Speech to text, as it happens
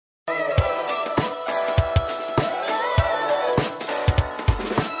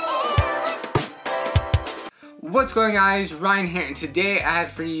What's going on, guys? Ryan here, and today I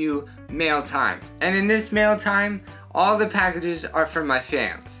have for you mail time. And in this mail time, all the packages are from my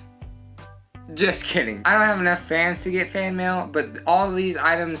fans. Just kidding. I don't have enough fans to get fan mail, but all of these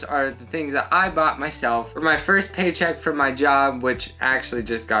items are the things that I bought myself for my first paycheck from my job, which I actually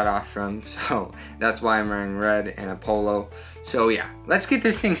just got off from, so that's why I'm wearing red and a polo. So yeah, let's get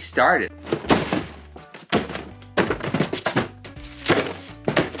this thing started.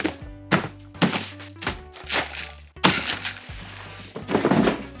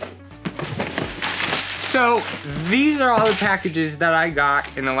 So these are all the packages that I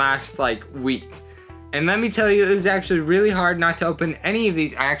got in the last week. And let me tell you, it was actually really hard not to open any of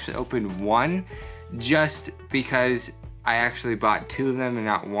these. I actually opened one just because I actually bought two of them and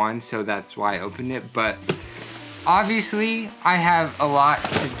not one, so that's why I opened it. But obviously I have a lot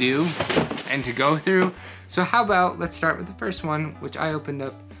to do and to go through. So how about let's start with the first one, which I opened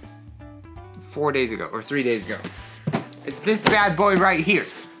up 4 days ago or 3 days ago. It's this bad boy right here.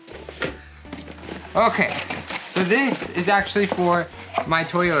 Okay, so this is actually for my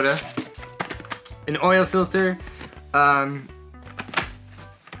Toyota, an oil filter,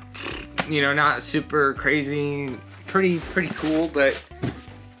 you know, not super crazy, pretty cool, but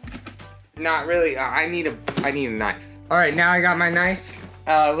not really. I need a knife. All right, now I got my knife.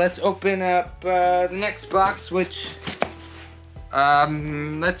 Let's open up the next box, which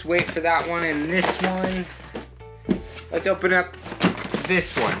let's wait for that one and this one. Let's open up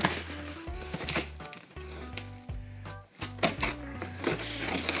this one.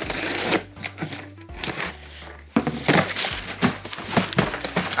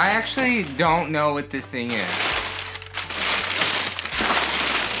 I actually don't know what this thing is.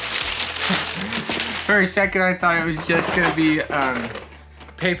 For a second I thought it was just gonna be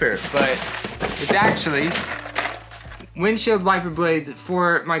paper, but it's actually windshield wiper blades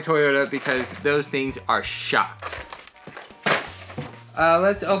for my Toyota because those things are shot.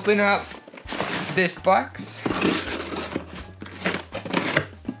 Let's open up this box.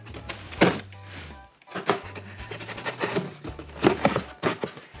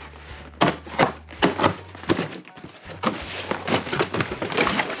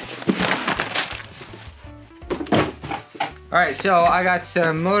 Alright, so I got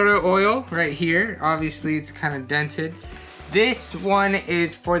some motor oil right here. Obviously, it's kind of dented. This one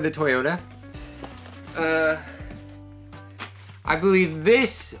is for the Toyota. I believe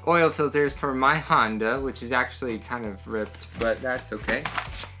this oil filter is for my Honda, which is actually kind of ripped, but that's okay.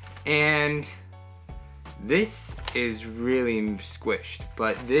 And this is really squished,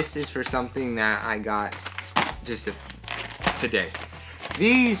 but this is for something that I got just today.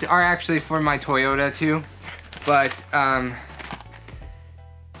 These are actually for my Toyota too. But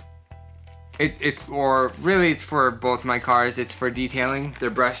it's for both my cars. It's for detailing. They're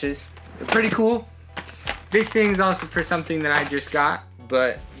brushes. They're pretty cool. This thing's also for something that I just got,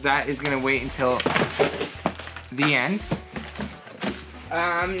 but that is gonna wait until the end.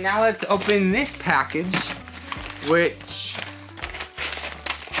 Now let's open this package, which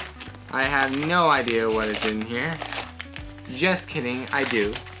I have no idea what is in here. Just kidding, I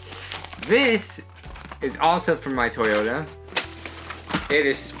do. This is also from my Toyota. It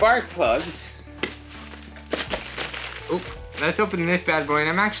is spark plugs. Oop, let's open this bad boy, and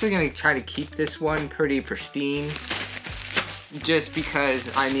I'm actually gonna try to keep this one pretty pristine just because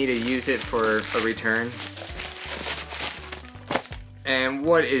I need to use it for a return. And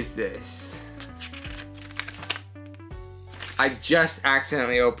what is this? I just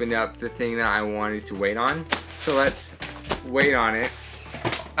accidentally opened up the thing that I wanted to wait on, so let's wait on it.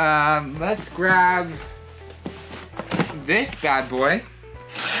 Let's grab this bad boy.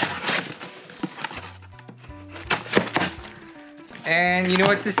 And you know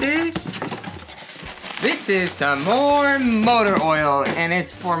what this is? This is some more motor oil, and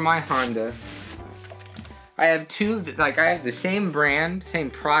it's for my Honda. I have two, I have the same brand, same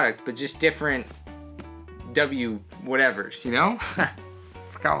product, but just different whatevers, you know? I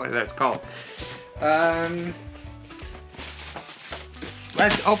forgot what that's called.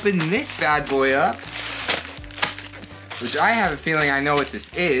 Let's open this bad boy up, which I have a feeling I know what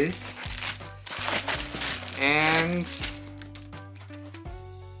this is. And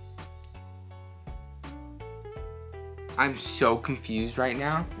I'm so confused right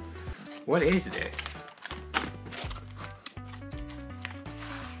now. What is this?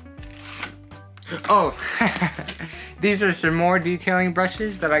 Oh, these are some more detailing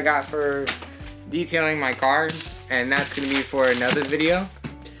brushes that I got for detailing my car, and that's gonna be for another video.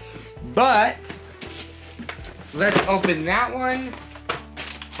 But let's open that one.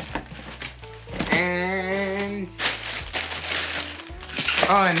 And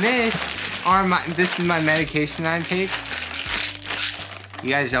oh, and this this is my medication I take. You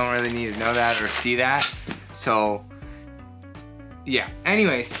guys don't really need to know that or see that. So yeah.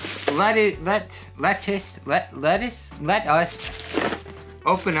 Anyways, let us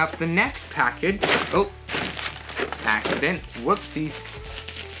open up the next package. Oh, accident. Whoopsies.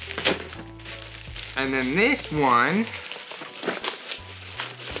 And then this one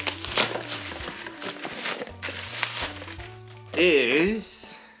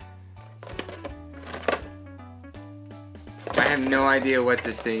is, I have no idea what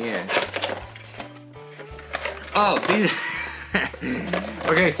this thing is. Oh, these.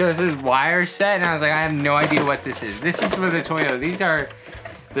 Okay, so this is wire set, and I was like, I have no idea what this is. This is for the Toyota. These are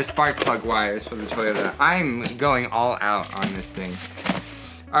the spark plug wires for the Toyota. I'm going all out on this thing.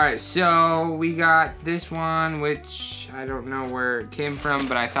 Alright, so we got this one, which I don't know where it came from,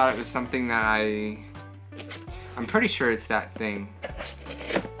 but I thought it was something that I'm pretty sure it's that thing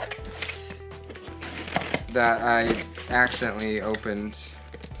that I accidentally opened.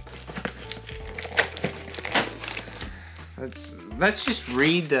 Let's just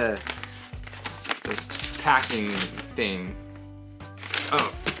read the packing thing.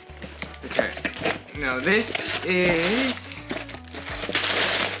 Oh, okay. Now this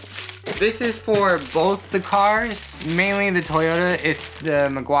is for both the cars, mainly the Toyota. It's the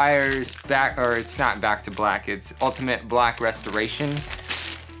Meguiar's it's not Back to Black, it's Ultimate Black Restoration.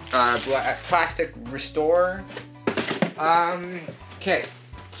 Plastic Restorer. Okay,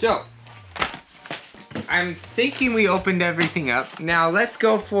 so I'm thinking we opened everything up. Now let's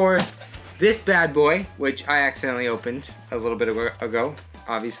go for this bad boy, which I accidentally opened a little bit ago,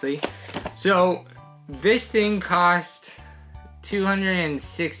 obviously. So this thing cost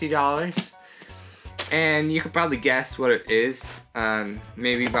 $260, and you could probably guess what it is,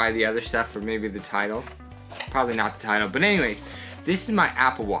 maybe by the other stuff or maybe the title. Probably not the title, but anyways, this is my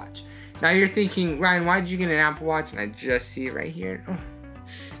Apple Watch. Now you're thinking, Ryan, why did you get an Apple Watch? And I just see it right here. Oh.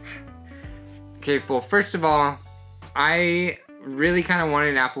 Okay, well, first of all, I really kind of wanted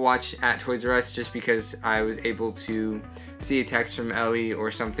an Apple Watch at Toys R Us just because I was able to see a text from Ellie or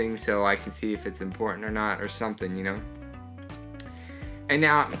something, so I can see if it's important or not or something, you know. And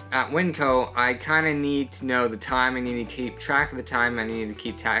now at Winco, I kind of need to know the time. I need to keep track of the time. I need to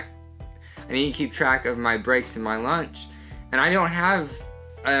keep track of my breaks and my lunch. And I don't have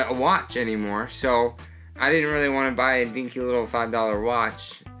a watch anymore, so I didn't really want to buy a dinky little $5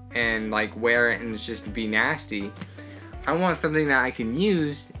 watch and like wear it and just be nasty. I want something that I can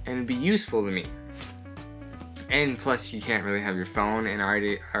use and be useful to me. And plus, you can't really have your phone, and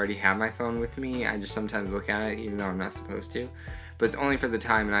I already have my phone with me. I just sometimes look at it even though I'm not supposed to. But it's only for the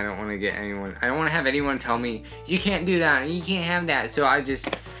time, and I don't want to have anyone tell me, you can't do that, and you can't have that. So I just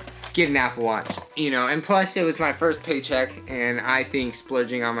get an Apple Watch, you know. And plus, it was my first paycheck, and I think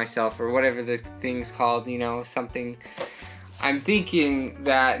splurging on myself, or whatever the thing's called, you know, something. I'm thinking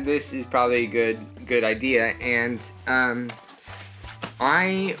that this is probably a good idea, and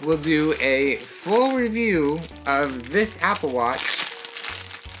I will do a full review of this Apple Watch.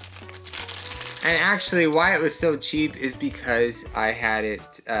 And actually, why it was so cheap is because I had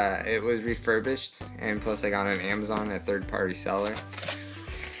it, it was refurbished, and plus I got it on Amazon, a third-party seller.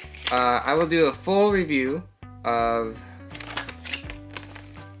 I will do a full review of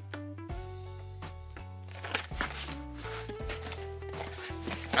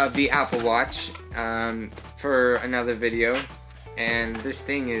the Apple Watch for another video, and this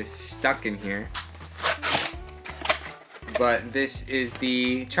thing is stuck in here. But this is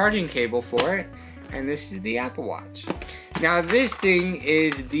the charging cable for it, and this is the Apple Watch. Now this thing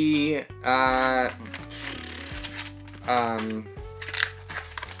is the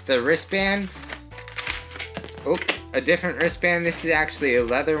wristband. Oh, a different wristband. This is actually a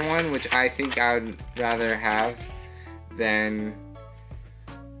leather one, which I think I would rather have than,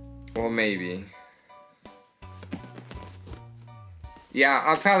 well, maybe. Yeah,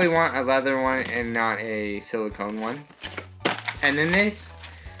 I'll probably want a leather one and not a silicone one. And then this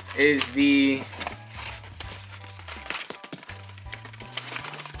is the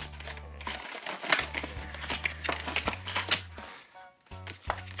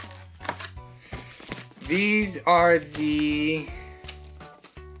these are the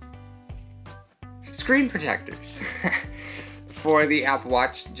screen protectors for the Apple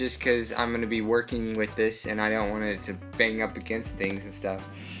Watch, just because I'm going to be working with this and I don't want it to bang up against things and stuff.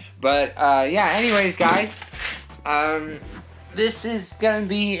 But yeah, anyways guys, this is going to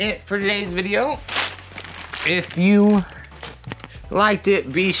be it for today's video. If you liked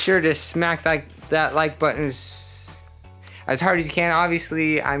it, be sure to smack that like button as hard as you can.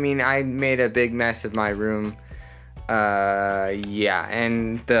 Obviously, I mean, I made a big mess of my room Yeah,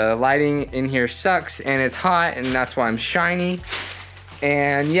 and the lighting in here sucks, and it's hot, and that's why I'm shiny.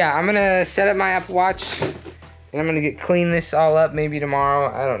 And yeah, I'm gonna set up my Apple Watch, and I'm gonna clean this all up maybe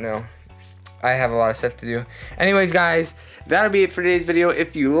tomorrow. I don't know. I have a lot of stuff to do. Anyways, guys, that'll be it for today's video.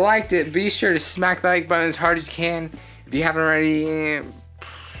 If you liked it, be sure to smack the like button as hard as you can. If you haven't already,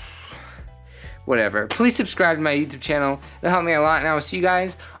 whatever. Please subscribe to my YouTube channel. It'll help me a lot, and I will see you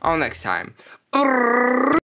guys all next time.